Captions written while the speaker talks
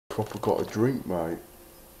Proper got a drink, mate.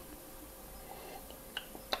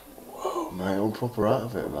 Whoa, mate, I'm proper out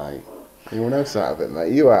of it, mate. Anyone else out of it,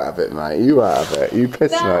 mate? You out of it, mate. You out of it. You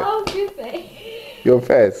pissed, mate? No, good mate. You're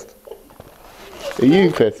pissed? Are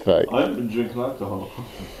you pissed, mate? I haven't been drinking alcohol.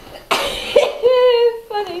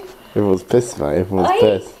 Funny. Everyone's pissed, mate. Everyone's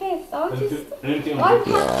pissed. Pissed. I'm just... I'm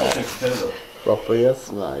happy. Proper,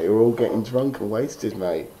 yes, mate. We're all getting drunk and wasted,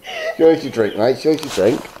 mate. Show us your drink, mate. Show us your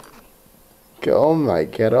drink. Get on,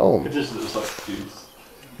 mate. Get on. It just looks like juice.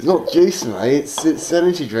 It's not juice, mate. It's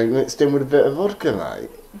energy drink mixed in with a bit of vodka,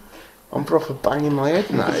 mate. I'm proper banging my head,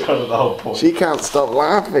 That's mate. kind of the whole point. She can't stop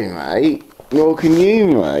laughing, mate. Nor can you,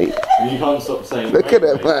 mate. You can't stop saying Look at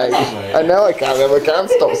it, mate. I know I can't. I can't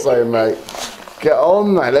stop saying, mate. Get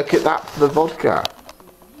on, mate. Look at that for the vodka.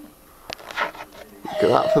 Look at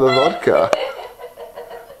that for the vodka.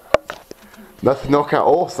 That's knockout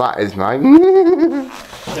horse, that is, mate. I'm going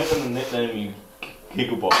to nickname you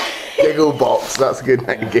Gigglebox. Gigglebox. That's a good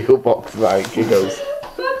name. Gigglebox, mate. Giggles.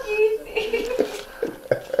 Fuck you,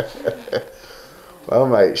 Well,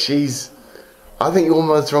 mate, I think you're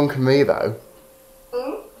more drunk than me, though.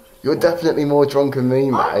 You're definitely more drunk than me,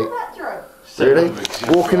 mate. I'm not that drunk. Really?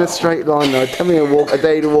 Walk in a straight line, though. Tell me a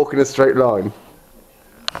day to walk in a straight line.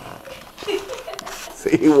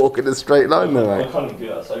 See you walk in a straight line, though, I mate. can't even do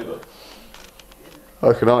that sober.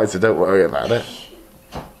 I can I, so don't worry about it.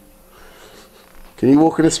 Can you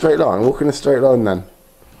walk in a straight line? Walk in a straight line, then.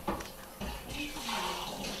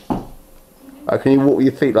 Can you walk with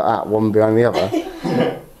your feet like that, one behind the other?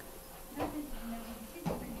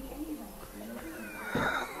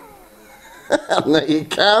 No, you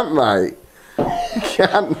can't, mate. You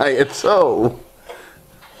can't, mate, at all.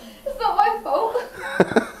 It's not my fault.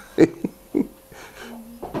 She's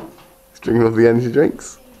drinking all the energy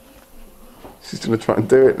drinks. She's going to try and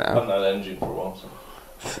do it I now. haven't had energy for a while, so.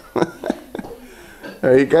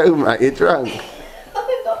 There you go, mate. You're drunk.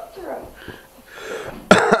 I'm not drunk.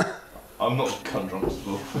 I'm not cunt drunk as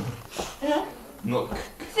well. Yeah. I'm not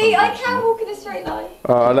See, I can walk in a straight line.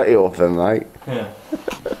 Oh, I'll let you off then, mate. Yeah.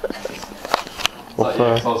 Like,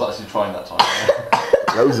 yeah, 'cause I was actually trying that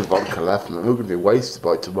time. Loads of vodka left, mate. We're going to be wasted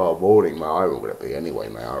by tomorrow morning, mate. I'm going to be anyway,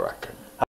 mate, I reckon.